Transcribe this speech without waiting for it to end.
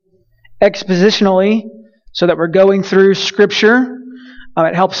expositionally, so that we're going through Scripture.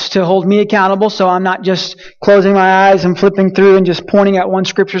 It helps to hold me accountable, so I'm not just closing my eyes and flipping through and just pointing at one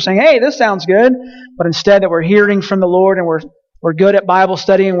Scripture saying, hey, this sounds good. But instead that we're hearing from the Lord, and we're good at Bible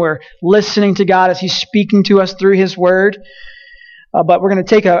study, and we're listening to God as He's speaking to us through His Word. But we're going to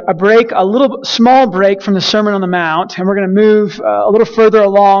take a break, a little small break from the Sermon on the Mount, and we're going to move a little further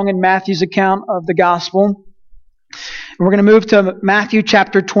along in Matthew's account of the Gospel. And we're going to move to Matthew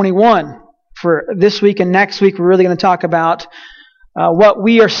chapter 21. For this week and next week, we're really going to talk about what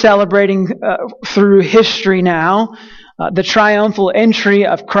we are celebrating through history now, the triumphal entry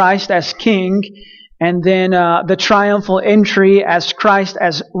of Christ as King, and then the triumphal entry as Christ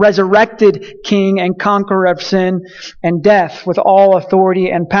as resurrected King and conqueror of sin and death with all authority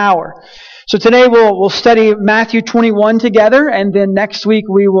and power. So today we'll study Matthew 21 together, and then next week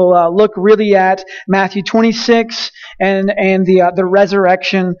we will look really at Matthew 26 and the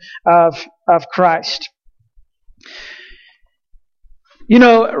resurrection of Christ. You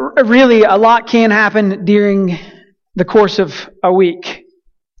know, really a lot can happen during the course of a week.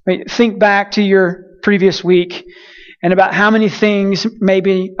 I mean, think back to your previous week and about how many things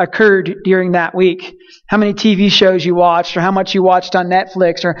maybe occurred during that week. How many TV shows you watched, or how much you watched on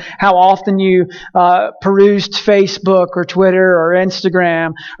Netflix, or how often you perused Facebook or Twitter or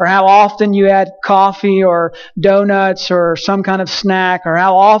Instagram, or how often you had coffee or donuts or some kind of snack, or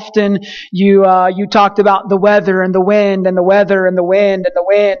how often you talked about the weather and the wind and the weather and the wind and the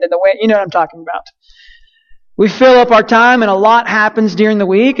wind and the wind. You know what I'm talking about. We fill up our time, and a lot happens during the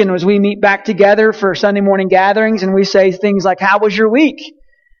week. And as we meet back together for Sunday morning gatherings, and we say things like, how was your week?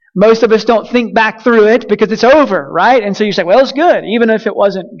 Most of us don't think back through it because it's over, right? And so you say, well, it's good. Even if it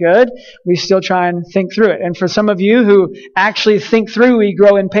wasn't good, we still try and think through it. And for some of you who actually think through, we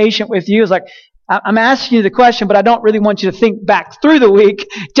grow impatient with you. It's like, I'm asking you the question, but I don't really want you to think back through the week.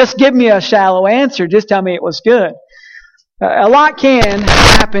 Just give me a shallow answer. Just tell me it was good. A lot can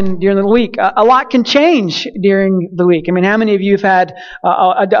happen during the week. A lot can change during the week. I mean, how many of you have had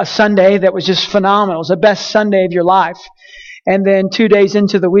a Sunday that was just phenomenal? It was the best Sunday of your life. And then 2 days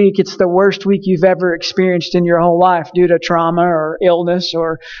into the week, it's the worst week you've ever experienced in your whole life due to trauma or illness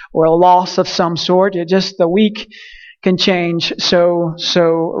or a loss of some sort. The week can change so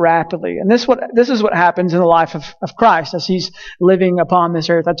rapidly. And this is what happens in the life of Christ as He's living upon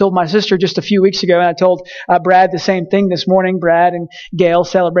this earth. I told my sister just a few weeks ago, and I told Brad the same thing this morning. Brad and Gail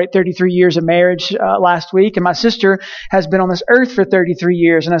celebrate 33 years of marriage last week, and my sister has been on this earth for 33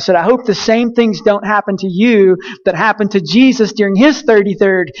 years. And I said, I hope the same things don't happen to you that happened to Jesus during His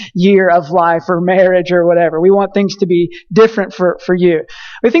 33rd year of life or marriage or whatever. We want things to be different for you.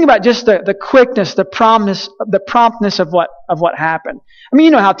 We think about just the quickness, the promptness of what happened. I mean,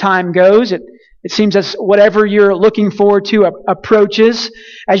 you know how time goes. It seems as whatever you're looking forward to approaches.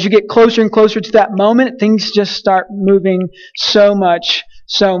 As you get closer and closer to that moment, things just start moving so much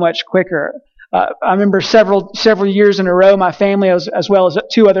quicker. I remember several years in a row, my family, as well as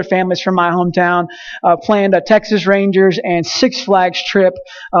two other families from my hometown, planned a Texas Rangers and Six Flags trip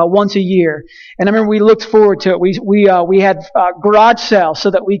once a year. And I remember we looked forward to it. We had garage sales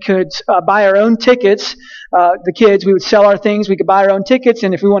so that we could buy our own tickets. The kids, we would sell our things. We could buy our own tickets,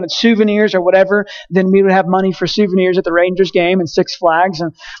 and if we wanted souvenirs or whatever, then we would have money for souvenirs at the Rangers game and Six Flags.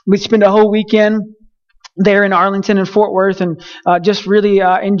 And we'd spend a whole weekend there in Arlington and Fort Worth, and just really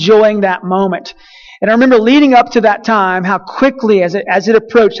enjoying that moment. And I remember leading up to that time, how quickly, as it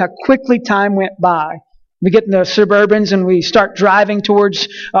approached, how quickly time went by. We get in the Suburbans and we start driving towards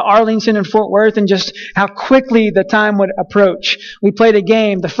Arlington and Fort Worth, and just how quickly the time would approach. We played a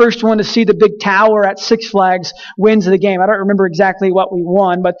game. The first one to see the big tower at Six Flags wins the game. I don't remember exactly what we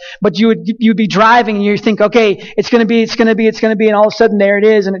won, but you'd be driving and you think, okay, it's going to be, and all of a sudden there it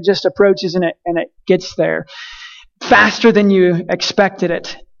is, and it just approaches and it gets there faster than you expected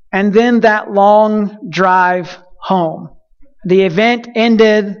it. And then that long drive home. The event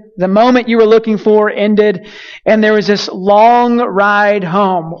ended. The moment you were looking for ended, and there was this long ride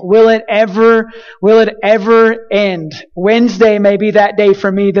home. Will it ever end? Wednesday may be that day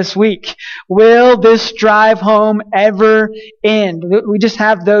for me this week. Will this drive home ever end? We just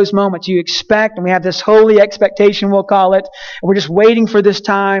have those moments you expect, and we have this holy expectation, we'll call it. And we're just waiting for this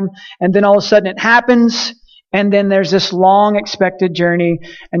time, and then all of a sudden it happens. And then there's this long expected journey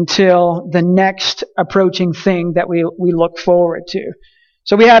until the next approaching thing that we look forward to.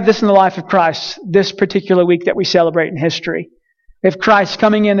 So we have this in the life of Christ, this particular week that we celebrate in history. We have Christ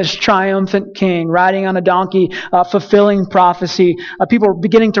coming in as triumphant king, riding on a donkey, fulfilling prophecy. People are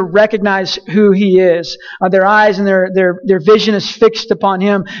beginning to recognize who he is. Their eyes and their vision is fixed upon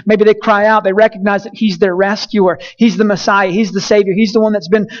him. Maybe they cry out. They recognize that he's their rescuer. He's the Messiah. He's the Savior. He's the one that's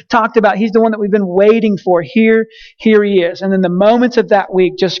been talked about. He's the one that we've been waiting for. Here he is. And then the moments of that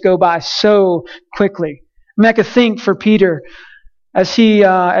week just go by so quickly. I mean, I could think for Peter,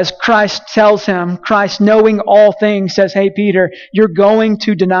 as Christ tells him, Christ knowing all things says, "Hey Peter, you're going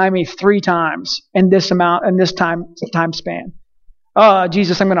to deny me 3 times in this time span." "Oh,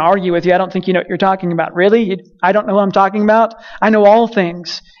 Jesus, I'm going to argue with you. I don't think you know what you're talking about." "Really? I don't know what I'm talking about? I know all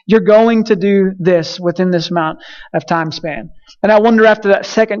things. You're going to do this within this amount of time span." And I wonder, after that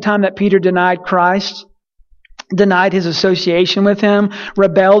second time that Peter denied Christ, denied his association with him,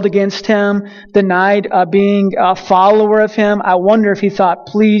 rebelled against him, denied being a follower of him, I wonder if he thought,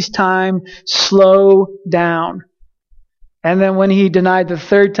 "Please, time, slow down." And then when he denied the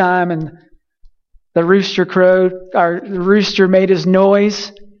 3rd time and the rooster crowed, or the rooster made his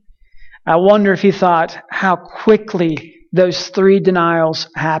noise, I wonder if he thought how quickly those 3 denials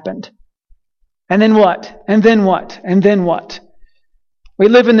happened. And then what? And then what? And then what? We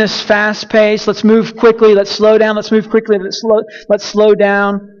live in this fast pace. Let's move quickly. Let's slow down. Let's move quickly. Let's slow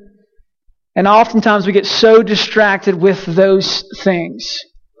down. And oftentimes we get so distracted with those things.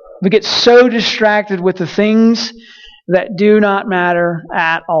 We get so distracted with the things that do not matter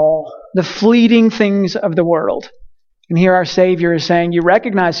at all. The fleeting things of the world. And here our Savior is saying, "You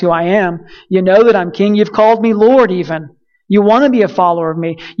recognize who I am. You know that I'm King. You've called me Lord even. You want to be a follower of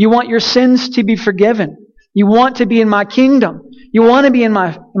me. You want your sins to be forgiven. You want to be in my kingdom. You want to be in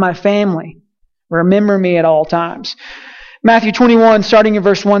my family. Remember me at all times." Matthew 21, starting in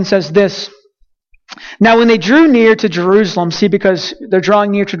verse 1, says this. "Now when they drew near to Jerusalem," see, because they're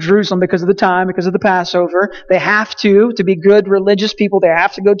drawing near to Jerusalem because of the time, because of the Passover. They have to be good religious people, they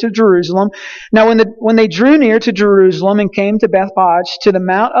have to go to Jerusalem. "Now when they drew near to Jerusalem and came to Bethphage, to the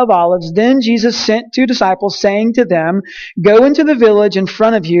Mount of Olives, then Jesus sent 2 disciples, saying to them, 'Go into the village in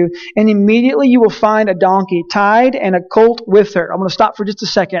front of you, and immediately you will find a donkey tied and a colt with her.'" I'm going to stop for just a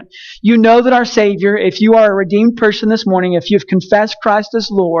second. You know that our Savior, if you are a redeemed person this morning, if you've confessed Christ as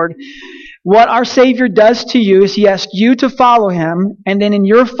Lord, what our Savior does to you is He asks you to follow Him, and then in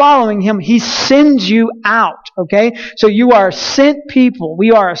your following Him, He sends you out, okay? So you are a sent people.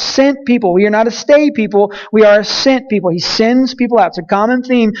 We are a sent people. We are not a stay people. We are a sent people. He sends people out. It's a common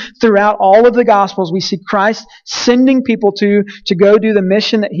theme throughout all of the Gospels. We see Christ sending people to go do the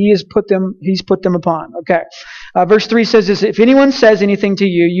mission that He's put them upon, okay? Verse 3 says this, "If anyone says anything to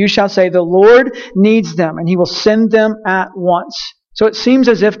you, you shall say, 'The Lord needs them,' and He will send them at once." So it seems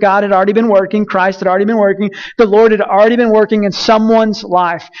as if God had already been working, Christ had already been working, the Lord had already been working in someone's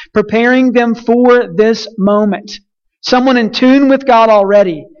life, preparing them for this moment. Someone in tune with God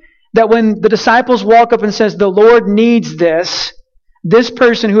already, that when the disciples walk up and says, "The Lord needs this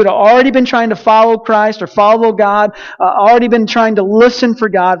person who had already been trying to follow Christ or follow God, already been trying to listen for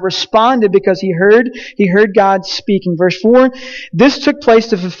God, responded because he heard God speaking. Verse 4, "This took place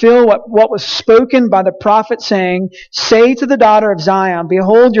to fulfill what was spoken by the prophet, saying, 'Say to the daughter of Zion,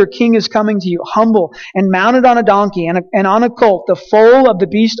 behold, your king is coming to you, humble and mounted on a donkey and on a colt, the foal of the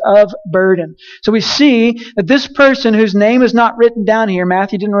beast of burden.'" So we see that this person whose name is not written down here,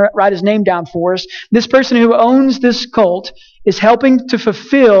 Matthew didn't write his name down for us, this person who owns this colt is helping to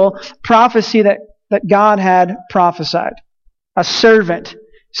fulfill prophecy that God had prophesied. A servant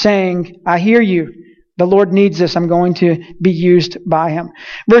saying, "I hear you. The Lord needs this. I'm going to be used by Him."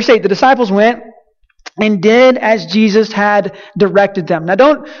 Verse 8, "The disciples went and did as Jesus had directed them." Now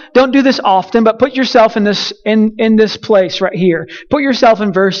don't do this often, but put yourself in this place right here. Put yourself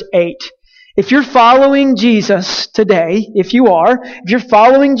in verse 8. If you're following Jesus today, if you're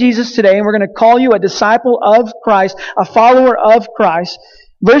following Jesus today, and we're going to call you a disciple of Christ, a follower of Christ,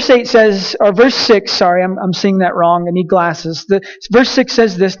 verse 6, sorry, I'm seeing that wrong, I need glasses. Verse 6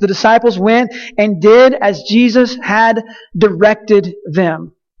 says this, "The disciples went and did as Jesus had directed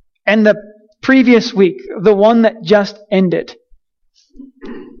them." And the previous week, the one that just ended,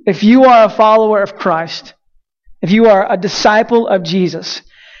 if you are a follower of Christ, if you are a disciple of Jesus,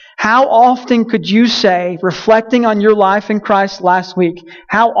 how often could you say, reflecting on your life in Christ last week,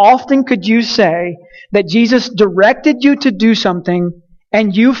 how often could you say that Jesus directed you to do something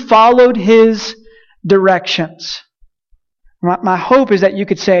and you followed His directions? My hope is that you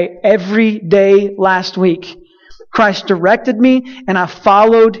could say, every day last week, Christ directed me and I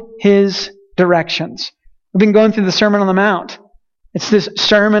followed His directions. We've been going through the Sermon on the Mount. It's this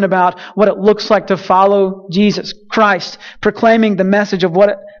sermon about what it looks like to follow Jesus, Christ, proclaiming the message of what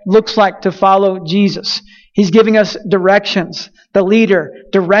it looks like to follow Jesus. He's giving us directions, the leader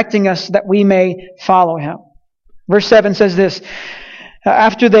directing us that we may follow him. Verse 7 says this,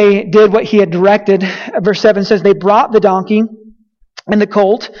 after they did what he had directed, verse 7 says, they brought the donkey and the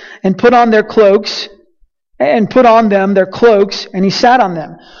colt and put on them their cloaks, and he sat on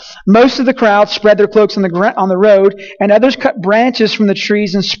them. Most of the crowd spread their cloaks on the road, and others cut branches from the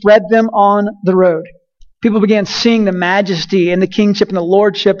trees and spread them on the road. People began seeing the majesty and the kingship and the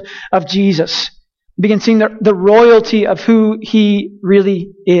lordship of Jesus. They began seeing the royalty of who he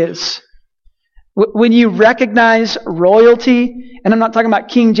really is. When you recognize royalty, and I'm not talking about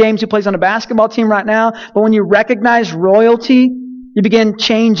King James who plays on a basketball team right now, but when you recognize royalty, you begin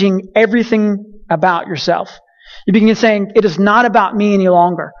changing everything about yourself. You begin saying, it is not about me any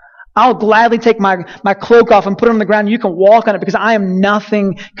longer. I'll gladly take my cloak off and put it on the ground. You can walk on it because I am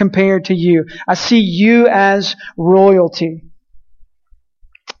nothing compared to you. I see you as royalty.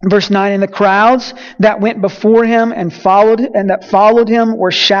 Verse 9, and the crowds that went before him and that followed him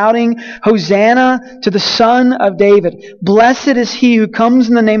were shouting, Hosanna to the Son of David. Blessed is he who comes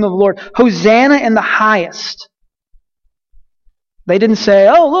in the name of the Lord. Hosanna in the highest. They didn't say,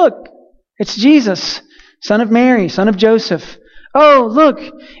 oh, look, it's Jesus, son of Mary, son of Joseph. Oh, look,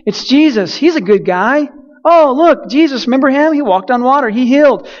 it's Jesus. He's a good guy. Oh, look, Jesus, remember him? He walked on water. He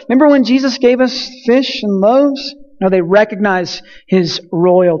healed. Remember when Jesus gave us fish and loaves? No, they recognize his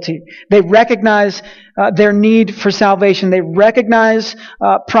royalty. They recognize their need for salvation. They recognize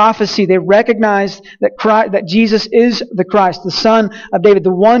prophecy. They recognize that Jesus is the Christ, the Son of David,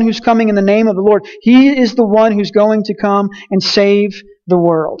 the one who's coming in the name of the Lord. He is the one who's going to come and save the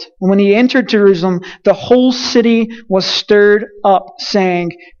world. And when he entered Jerusalem, the whole city was stirred up,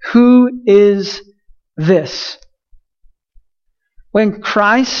 saying, who is this? When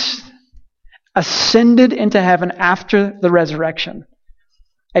Christ ascended into heaven after the resurrection,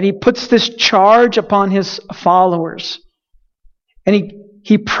 and he puts this charge upon his followers, and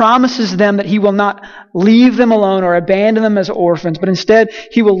he promises them that he will not leave them alone or abandon them as orphans, but instead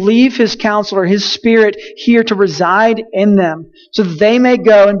he will leave his counselor, his Spirit, here to reside in them, so that they may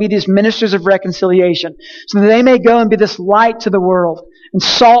go and be these ministers of reconciliation, so that they may go and be this light to the world and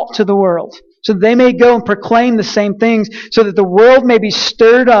salt to the world, so that they may go and proclaim the same things, so that the world may be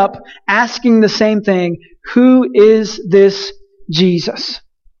stirred up, asking the same thing, who is this Jesus?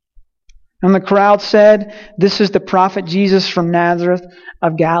 And the crowd said, this is the prophet Jesus from Nazareth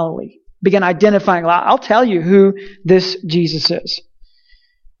of Galilee. Began identifying, I'll tell you who this Jesus is.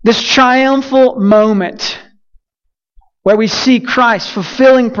 This triumphal moment where we see Christ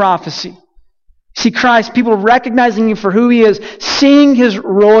fulfilling prophecy. See Christ, people recognizing him for who he is, seeing his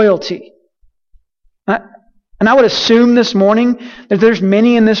royalty. And I would assume this morning that there's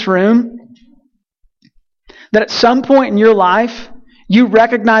many in this room that at some point in your life, you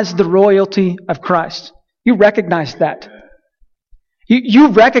recognize the royalty of Christ. You recognize that. You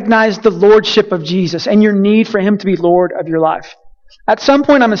recognize the lordship of Jesus and your need for him to be Lord of your life. At some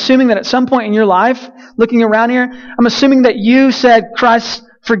point, I'm assuming that at some point in your life, looking around here, I'm assuming that you said, Christ,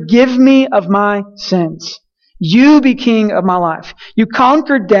 forgive me of my sins. You be king of my life. You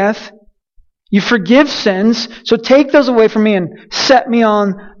conquered death. You forgive sins, so take those away from me and set me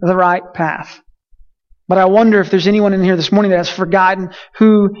on the right path. But I wonder if there's anyone in here this morning that has forgotten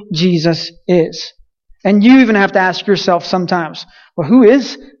who Jesus is. And you even have to ask yourself sometimes, well, who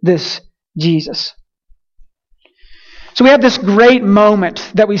is this Jesus? So we have this great moment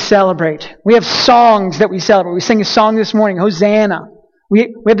that we celebrate. We have songs that we celebrate. We sang a song this morning, Hosanna.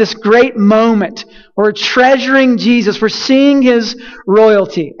 We have this great moment where we're treasuring Jesus. We're seeing his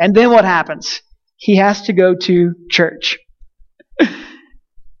royalty. And then what happens? He has to go to church.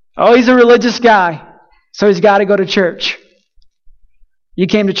 Oh, he's a religious guy, so he's got to go to church. You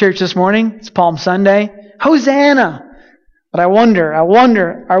came to church this morning. It's Palm Sunday. Hosanna! But I wonder,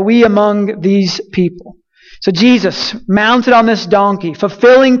 are we among these people? So Jesus, mounted on this donkey,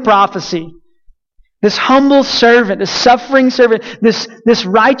 fulfilling prophecy, this humble servant, this suffering servant, this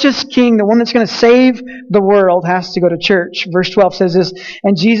righteous king, the one that's going to save the world, has to go to church. Verse 12 says this,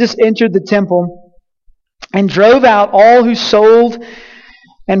 and Jesus entered the temple and drove out all who sold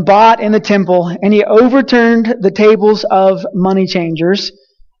and bought in the temple, and he overturned the tables of money changers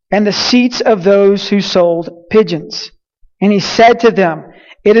and the seats of those who sold pigeons. And he said to them,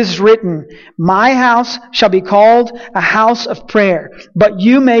 it is written, my house shall be called a house of prayer, but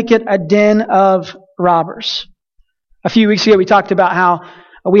you make it a den of robbers. A few weeks ago we talked about how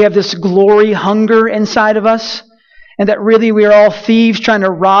we have this glory hunger inside of us, and that really we are all thieves trying to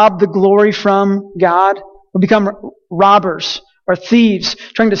rob the glory from God. We become robbers or thieves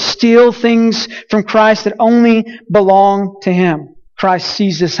trying to steal things from Christ that only belong to him. Christ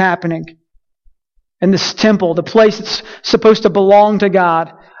sees this happening. And this temple, the place that's supposed to belong to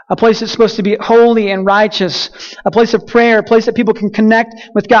God, a place that's supposed to be holy and righteous, a place of prayer, a place that people can connect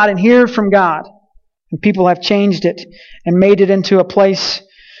with God and hear from God. And people have changed it and made it into a place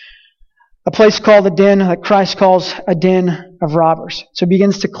called a den that Christ calls a den of robbers. So he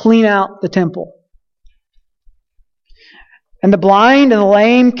begins to clean out the temple. And the blind and the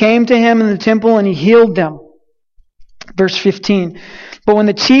lame came to him in the temple, and he healed them. Verse 15. But when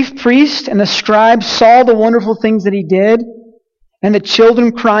the chief priest and the scribes saw the wonderful things that he did, and the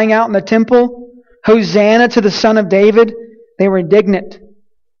children crying out in the temple, Hosanna to the Son of David, they were indignant.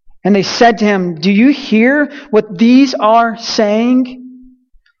 And they said to him, do you hear what these are saying?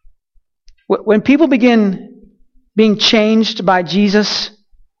 When people begin being changed by Jesus,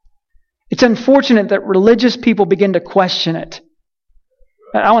 it's unfortunate that religious people begin to question it.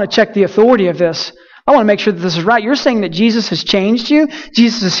 I want to check the authority of this. I want to make sure that this is right. You're saying that Jesus has changed you?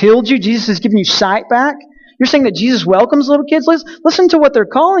 Jesus has healed you? Jesus has given you sight back? You're saying that Jesus welcomes little kids? Listen to what they're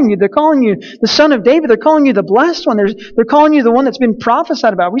calling you. They're calling you the Son of David. They're calling you the blessed one. They're calling you the one that's been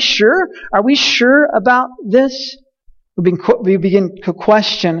prophesied about. Are we sure? Are we sure about this? We begin to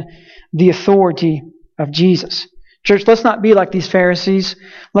question the authority of Jesus. Church, let's not be like these Pharisees.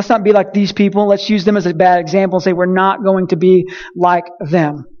 Let's not be like these people. Let's use them as a bad example and say we're not going to be like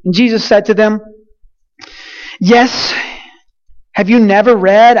them. And Jesus said to them, yes, have you never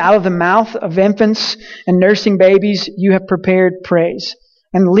read, out of the mouth of infants and nursing babies you have prepared praise?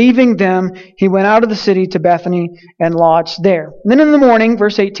 And leaving them, he went out of the city to Bethany and lodged there. And then in the morning,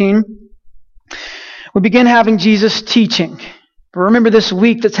 verse 18, we begin having Jesus teaching. But remember this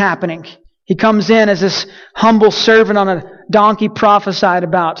week that's happening. He comes in as this humble servant on a donkey prophesied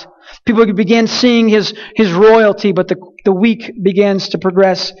about. People begin seeing his royalty, but the week begins to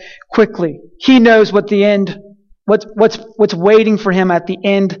progress quickly. He knows what the end, what's waiting for him at the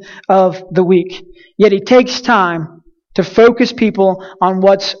end of the week. Yet he takes time to focus people on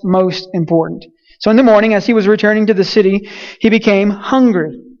what's most important. So in the morning, as he was returning to the city, he became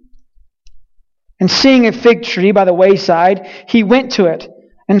hungry. And seeing a fig tree by the wayside, he went to it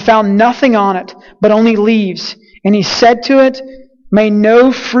and found nothing on it, but only leaves. And he said to it, may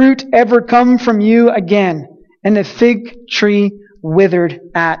no fruit ever come from you again. And the fig tree withered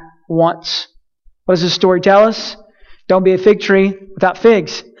at once. What does this story tell us? Don't be a fig tree without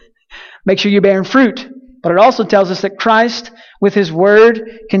figs. Make sure you're bearing fruit. But it also tells us that Christ, with His Word,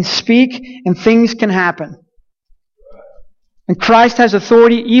 can speak and things can happen. And Christ has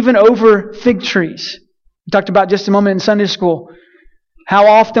authority even over fig trees. We talked about just a moment in Sunday school. How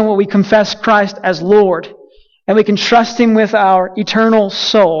often will we confess Christ as Lord, and we can trust Him with our eternal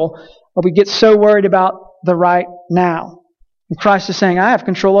soul, but we get so worried about the right now. And Christ is saying, I have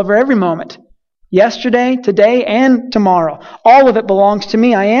control over every moment. Yesterday, today, and tomorrow. All of it belongs to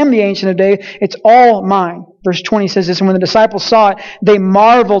me. I am the Ancient of Days. It's all mine. Verse 20 says this, and when the disciples saw it, they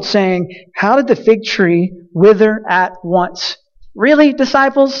marveled, saying, how did the fig tree wither at once? Really,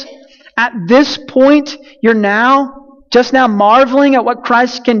 disciples? At this point, you're just now marveling at what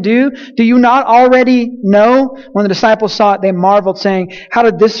Christ can do? Do you not already know? When the disciples saw it, they marveled, saying, how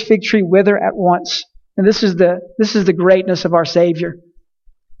did this fig tree wither at once? And this is the greatness of our Savior.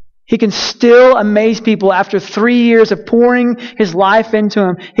 He can still amaze people after 3 years of pouring His life into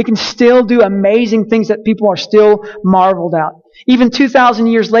Him. He can still do amazing things that people are still marveled at. Even 2,000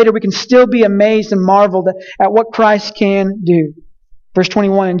 years later, we can still be amazed and marveled at what Christ can do. Verse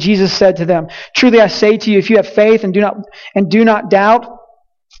 21, and Jesus said to them, truly I say to you, if you have faith and do not doubt,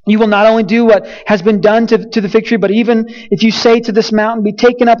 you will not only do what has been done to the fig tree, but even if you say to this mountain, be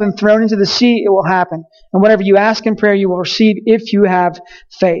taken up and thrown into the sea, it will happen. And whatever you ask in prayer, you will receive if you have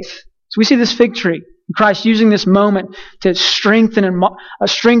faith. So we see this fig tree. Christ using this moment to strengthen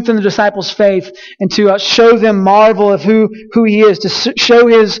the disciples' faith and to show them marvel of who He is, to show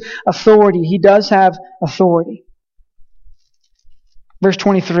His authority. He does have authority. Verse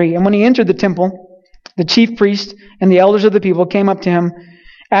 23, and when He entered the temple, the chief priest and the elders of the people came up to Him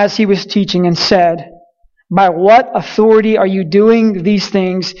as He was teaching and said, by what authority are you doing these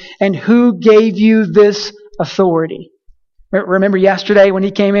things, and who gave you this authority? Remember yesterday when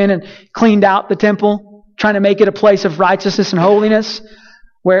He came in and cleaned out the temple, trying to make it a place of righteousness and holiness,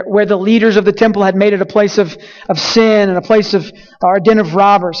 where the leaders of the temple had made it a place of sin and a place of our den of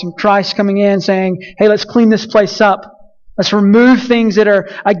robbers, and Christ coming in saying, hey, let's clean this place up. Let's remove things that are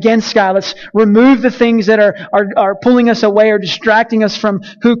against God. Let's remove the things that are pulling us away or distracting us from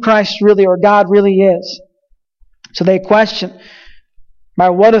who Christ really or God really is. So they question, by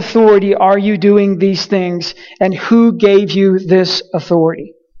what authority are you doing these things, and who gave you this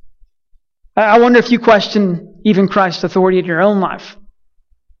authority? I wonder if you question even Christ's authority in your own life.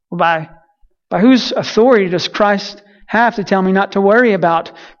 By By whose authority does Christ have to tell me not to worry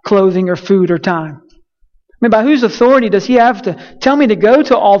about clothing or food or time? I mean, by whose authority does He have to tell me to go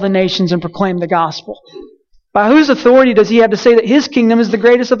to all the nations and proclaim the gospel? By whose authority does He have to say that His kingdom is the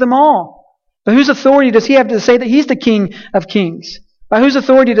greatest of them all? By whose authority does He have to say that He's the King of kings? By whose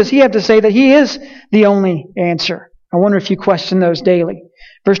authority does He have to say that He is the only answer? I wonder if you question those daily.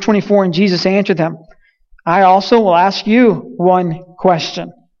 Verse 24, and Jesus answered them, I also will ask you one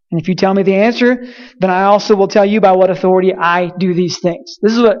question. And if you tell me the answer, then I also will tell you by what authority I do these things.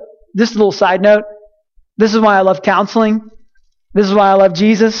 This is a little side note. This is why I love counseling. This is why I love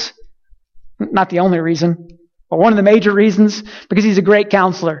Jesus. Not the only reason, but one of the major reasons, because He's a great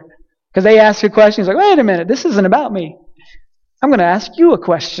counselor. Because they ask a question, He's like, wait a minute, this isn't about me. I'm going to ask you a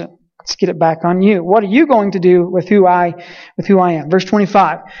question. Let's get it back on you. What are you going to do with who I am? Verse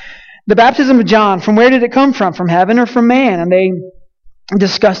 25. The baptism of John, from where did it come from? From heaven or from man? And they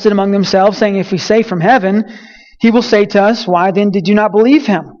discussed it among themselves, saying, if we say from heaven, He will say to us, why then did you not believe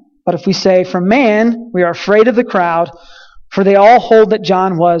Him? But if we say from man, we are afraid of the crowd, for they all hold that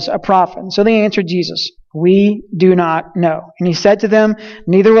John was a prophet. And so they answered Jesus, we do not know. And He said to them,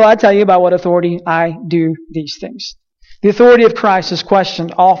 neither will I tell you by what authority I do these things. The authority of Christ is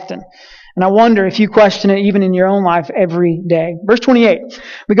questioned often. And I wonder if you question it even in your own life every day. Verse 28.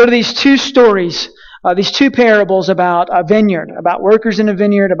 We go to these two stories, these two parables about a vineyard, about workers in a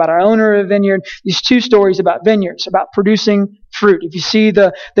vineyard, about our owner of a vineyard. These two stories about vineyards, about producing fruit. If you see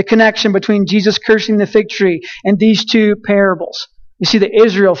the connection between Jesus cursing the fig tree and these two parables. You see that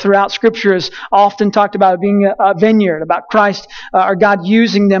Israel throughout Scripture is often talked about being a vineyard, about Christ or God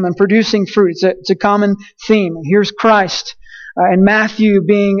using them and producing fruit. It's a common theme. And here's Christ and Matthew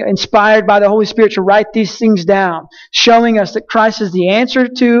being inspired by the Holy Spirit to write these things down, showing us that Christ is the answer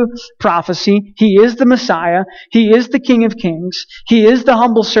to prophecy. He is the Messiah. He is the King of Kings. He is the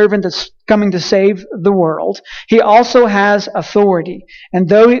humble servant that's coming to save the world. He also has authority. And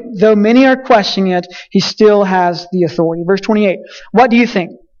though many are questioning it, He still has the authority. Verse 28. What do you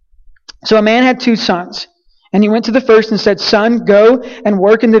think? So a man had 2 sons, and he went to the first and said, Son, go and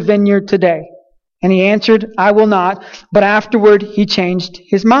work in the vineyard today. And he answered, I will not. But afterward he changed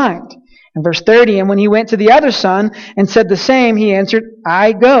his mind. And verse 30, and when he went to the other son and said the same, he answered,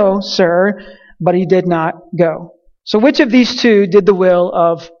 I go, sir. But he did not go. So which of these two did the will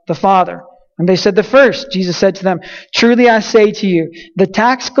of the Father? And they said the first. Jesus said to them, truly I say to you, the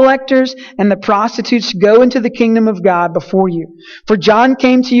tax collectors and the prostitutes go into the kingdom of God before you. For John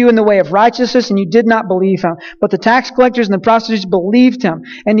came to you in the way of righteousness, and you did not believe him. But the tax collectors and the prostitutes believed him.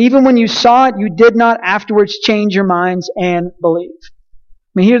 And even when you saw it, you did not afterwards change your minds and believe.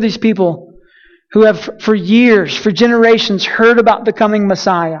 I mean, here are these people who have for years, for generations, heard about the coming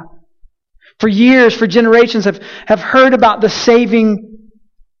Messiah. For years, for generations, have heard about the Savior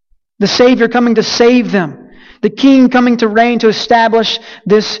coming to save them. The King coming to reign to establish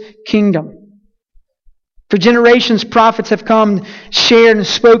this kingdom. For generations, prophets have come, shared and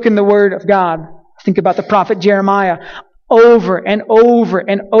spoken the word of God. Think about the prophet Jeremiah, over and over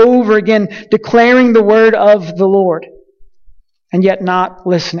and over again, declaring the word of the Lord, and yet not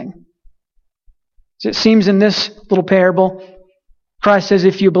listening. So it seems in this little parable, Christ says,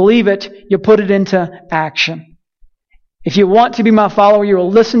 if you believe it, you put it into action. If you want to be my follower, you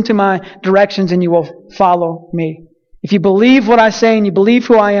will listen to my directions and you will follow me. If you believe what I say and you believe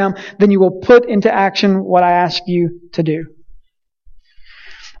who I am, then you will put into action what I ask you to do.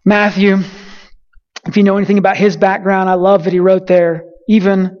 Matthew, if you know anything about his background, I love that he wrote there,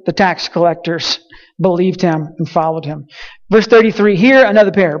 even the tax collectors believed him and followed him. Verse 33, here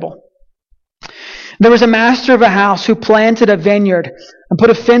another parable. There was a master of a house who planted a vineyard and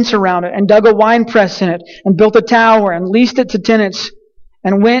put a fence around it and dug a winepress in it and built a tower and leased it to tenants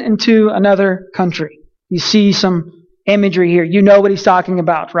and went into another country. You see some imagery here. You know what he's talking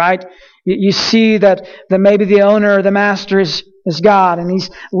about, right? You see that maybe the owner or the master is God, and he's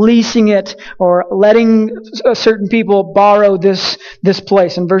leasing it or letting certain people borrow this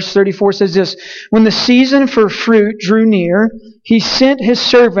place. And verse 34 says this, when the season for fruit drew near, he sent his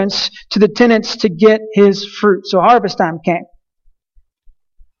servants to the tenants to get his fruit. So harvest time came.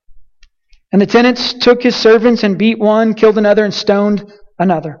 And the tenants took his servants and beat one, killed another, and stoned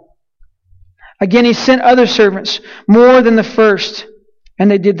another. Again, he sent other servants, more than the first,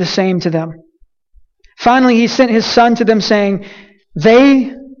 and they did the same to them. Finally, he sent his son to them, saying,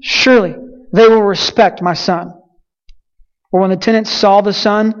 surely they will respect my son. Or when the tenants saw the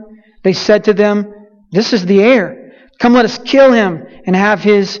son, they said to them, this is the heir. Come, let us kill him and have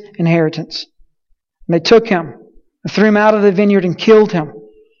his inheritance. And they took him and threw him out of the vineyard and killed him.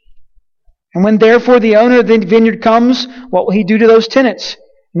 And when therefore the owner of the vineyard comes, what will he do to those tenants?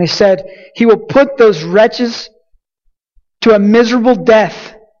 And they said, "He will put those wretches to a miserable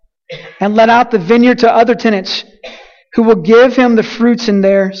death and let out the vineyard to other tenants who will give him the fruits in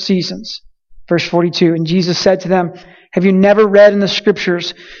their seasons." Verse 42, and Jesus said to them, "Have you never read in the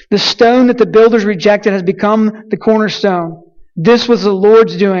Scriptures, the stone that the builders rejected has become the cornerstone? This was the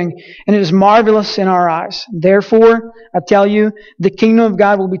Lord's doing, and it is marvelous in our eyes. Therefore, I tell you, the kingdom of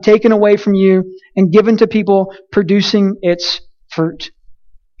God will be taken away from you and given to people producing its fruit."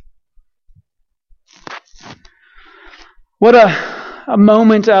 What a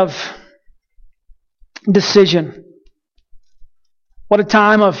moment of decision. What a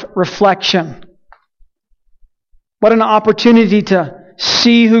time of reflection. What an opportunity to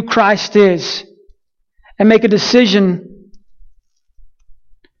see who Christ is and make a decision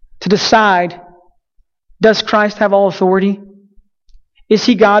to decide, does Christ have all authority? Is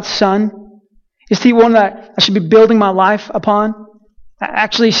He God's Son? Is He one that I should be building my life upon?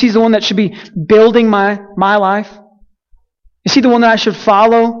 Actually, is He the one that should be building my life? Is He the one that I should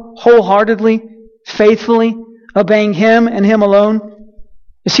follow wholeheartedly, faithfully, obeying Him and Him alone?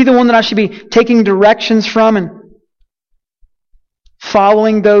 Is He the one that I should be taking directions from and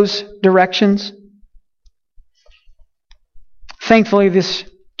following those directions? Thankfully, these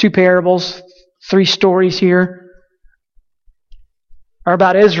two parables, 3 stories here, are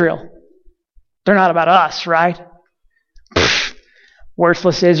about Israel. They're not about us, right?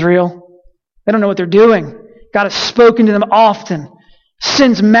 Worthless Israel. They don't know what they're doing. God has spoken to them often,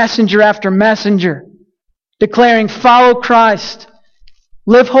 sends messenger after messenger, declaring, follow Christ,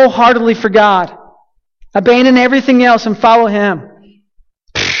 live wholeheartedly for God, abandon everything else and follow Him.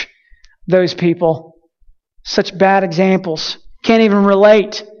 Those people, such bad examples, can't even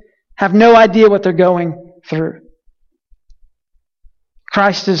relate, have no idea what they're going through.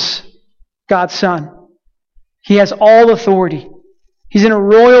 Christ is God's Son. He has all authority. He's in a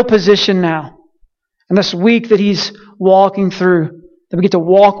royal position now. And this week that He's walking through, that we get to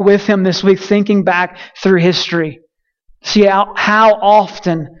walk with Him this week, thinking back through history. See how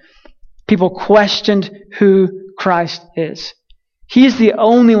often people questioned who Christ is. He's the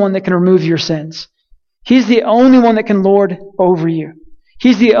only one that can remove your sins. He's the only one that can lord over you.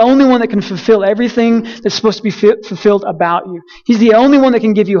 He's the only one that can fulfill everything that's supposed to be fulfilled about you. He's the only one that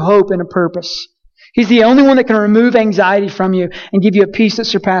can give you hope and a purpose. He's the only one that can remove anxiety from you and give you a peace that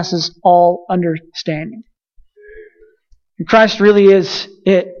surpasses all understanding. And Christ really is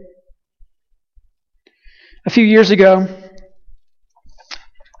it. A few years ago,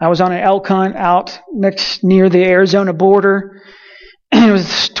 I was on an elk hunt out near the Arizona border. It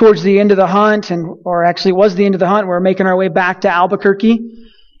was towards the end of the hunt, or actually it was the end of the hunt. We were making our way back to Albuquerque.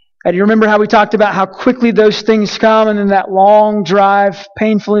 And you remember how we talked about how quickly those things come, and then that long drive,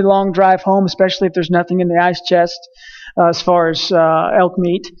 painfully long drive home, especially if there's nothing in the ice chest as far as elk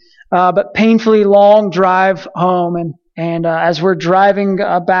meat. But painfully long drive home, and as we're driving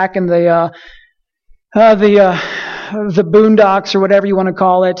back in the boondocks or whatever you want to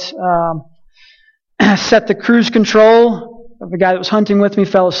call it, set the cruise control. The guy that was hunting with me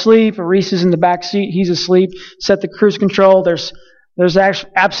fell asleep. Reese is in the back seat. He's asleep. Set the cruise control. There's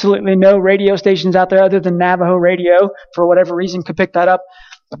absolutely no radio stations out there other than Navajo radio. For whatever reason, could pick that up.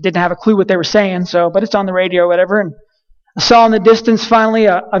 Didn't have a clue what they were saying. But it's on the radio or whatever. And I saw in the distance finally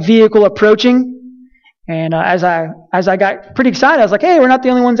a vehicle approaching. And as I got pretty excited, I was like, hey, we're not the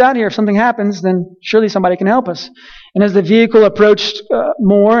only ones out here. If something happens, then surely somebody can help us. And as the vehicle approached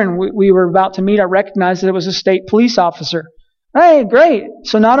more and we were about to meet, I recognized that it was a state police officer. Hey, great.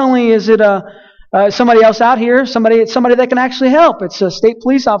 So not only is it somebody else out here, it's somebody that can actually help. It's a state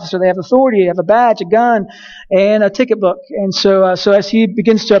police officer. They have authority. They have a badge, a gun, and a ticket book. And so as he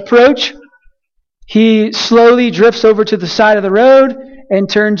begins to approach, he slowly drifts over to the side of the road and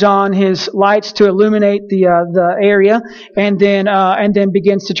turns on his lights to illuminate the area, and then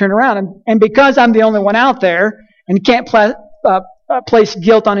begins to turn around. And because I'm the only one out there and can't place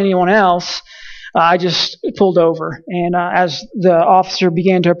guilt on anyone else, I just pulled over. And as the officer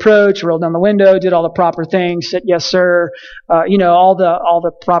began to approach, rolled down the window, did all the proper things, said yes sir, all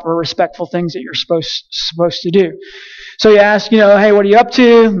the proper respectful things that you're supposed to do. So he asked, hey, what are you up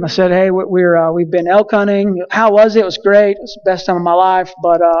to? I said, hey, we've been elk hunting. How was it? It was great. It was the best time of my life,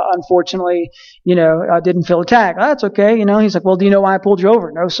 but unfortunately, I didn't feel attacked. Oh, that's okay. He's like, well, do you know why I pulled you over?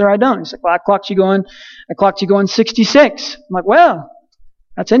 No, sir, I don't. He's like, well, I clocked you going 66. I'm like, well,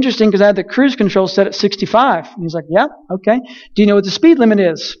 that's interesting because I had the cruise control set at 65. And he's like, yeah, okay. Do you know what the speed limit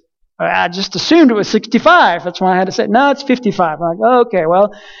is? I just assumed it was 65. That's why I had to say, no, it's 55. I'm like, okay,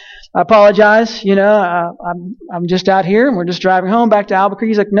 well, I apologize. I'm just out here and we're just driving home back to Albuquerque.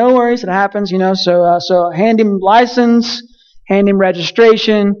 He's like, no worries, it happens. So hand him license, hand him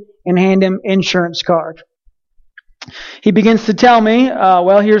registration, and hand him insurance card. He begins to tell me,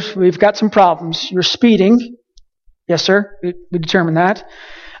 we've got some problems. You're speeding. Yes, sir. We determined that.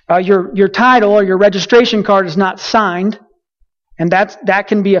 Your title or your registration card is not signed. And that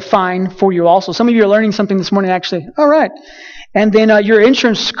can be a fine for you also. Some of you are learning something this morning, actually. All right. And then your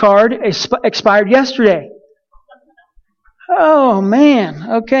insurance card expired yesterday. Oh, man.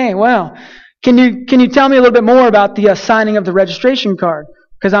 Okay, well. Can you tell me a little bit more about the signing of the registration card?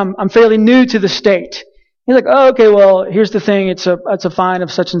 Because I'm fairly new to the state. He's like, oh, okay, well, here's the thing. It's a fine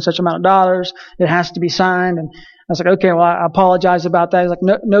of such and such amount of dollars. It has to be signed. And I was like, okay, well, I apologize about that. He's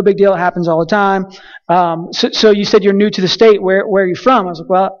like, no big deal. It happens all the time. So you said you're new to the state. Where are you from? I was like,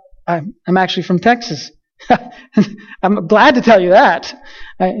 well, I'm actually from Texas. I'm glad to tell you that.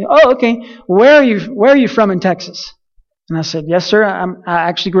 Oh, okay. Where are you from in Texas? And I said, yes, sir. I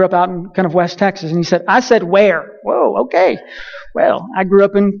actually grew up out in kind of West Texas. And he said, I said, where? Whoa, okay. Well, I grew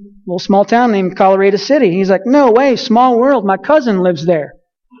up in a little small town named Colorado City. He's like, no way, small world. My cousin lives there.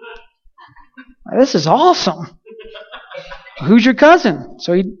 This is awesome. Who's your cousin?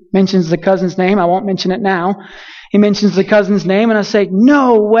 So he mentions the cousin's name. I won't mention it now. He mentions the cousin's name, and I say,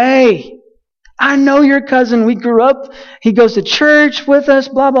 no way. I know your cousin. We grew up. He goes to church with us,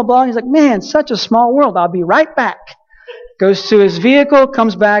 blah, blah, blah. He's like, man, such a small world. I'll be right back. Goes to his vehicle,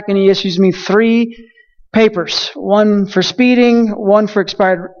 comes back, and he issues me 3 papers. One for speeding, one for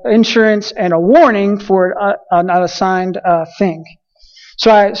expired insurance, and a warning for an unassigned thing. So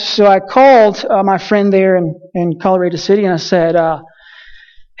I called my friend there in Colorado City, and I said,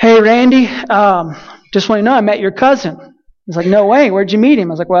 hey, Randy, just want to know, I met your cousin. He's like, no way, where'd you meet him?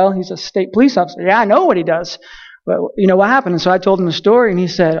 I was like, well, he's a state police officer. Yeah, I know what he does. But you know what happened? And so I told him the story, and he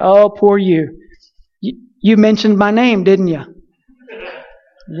said, oh, poor you. You mentioned my name, didn't you?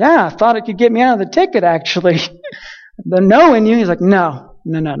 Yeah, I thought it could get me out of the ticket, actually. The knowing you, he's like, no.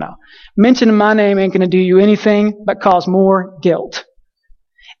 Mentioning my name ain't going to do you anything but cause more guilt.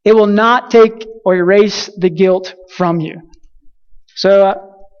 It will not take or erase the guilt from you. So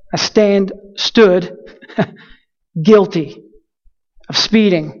I stood guilty of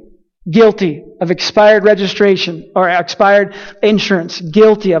speeding, guilty of expired registration or expired insurance,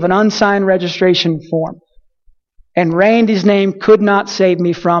 guilty of an unsigned registration form. And Randy's name could not save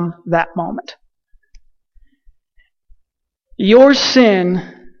me from that moment. Your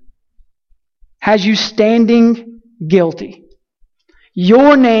sin has you standing guilty.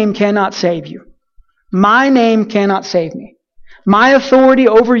 Your name cannot save you. My name cannot save me. My authority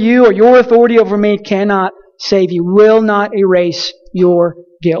over you or your authority over me cannot save you, will not erase your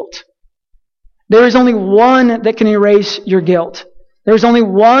guilt. There is only one that can erase your guilt. There is only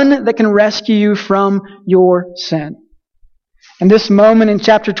one that can rescue you from your sin. And this moment in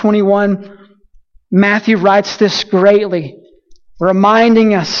chapter 21, Matthew writes this greatly,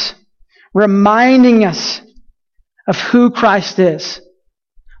 reminding us of who Christ is.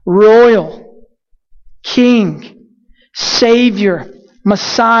 Royal, King, Savior,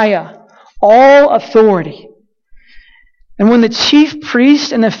 Messiah, all authority. And when the chief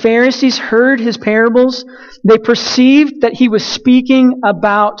priests and the Pharisees heard his parables, they perceived that he was speaking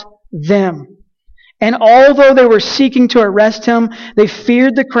about them. And although they were seeking to arrest him, they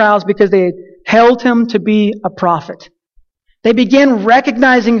feared the crowds because they held him to be a prophet. They began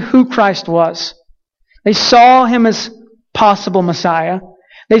recognizing who Christ was. They saw him as possible Messiah.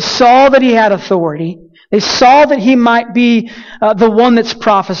 They saw that he had authority. They saw that he might be the one that's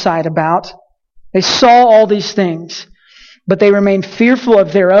prophesied about. They saw all these things. But they remained fearful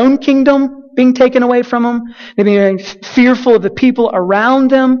of their own kingdom being taken away from them. They became fearful of the people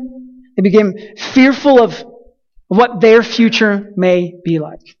around them. They became fearful of what their future may be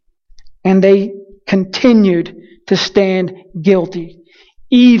like. And they continued to stand guilty,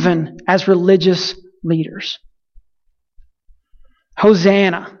 even as religious leaders.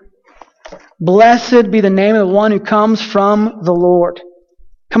 Hosanna. Blessed be the name of the one who comes from the Lord,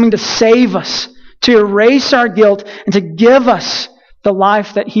 coming to save us, to erase our guilt, and to give us the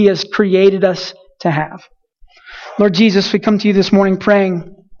life that He has created us to have. Lord Jesus, we come to You this morning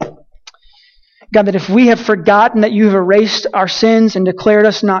praying, God, that if we have forgotten that You have erased our sins and declared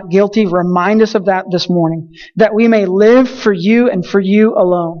us not guilty, remind us of that this morning, that we may live for You and for You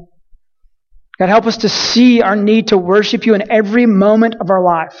alone. God, help us to see our need to worship You in every moment of our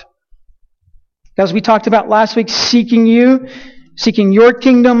life. As we talked about last week, seeking You, seeking Your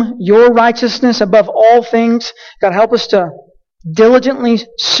kingdom, Your righteousness above all things. God, help us to diligently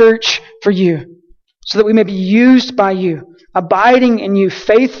search for You so that we may be used by You, abiding in You,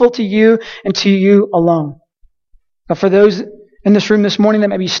 faithful to You and to You alone. God, for those in this room this morning that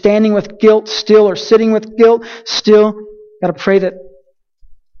may be standing with guilt still or sitting with guilt still, God, I pray that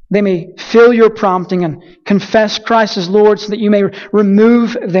they may feel your prompting and confess Christ as Lord so that you may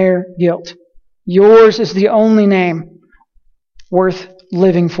remove their guilt. Yours is the only name worth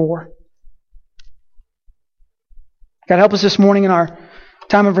living for. God, help us this morning in our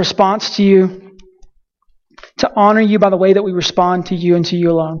time of response to you to honor you by the way that we respond to you and to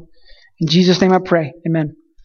you alone. In Jesus' name I pray. Amen.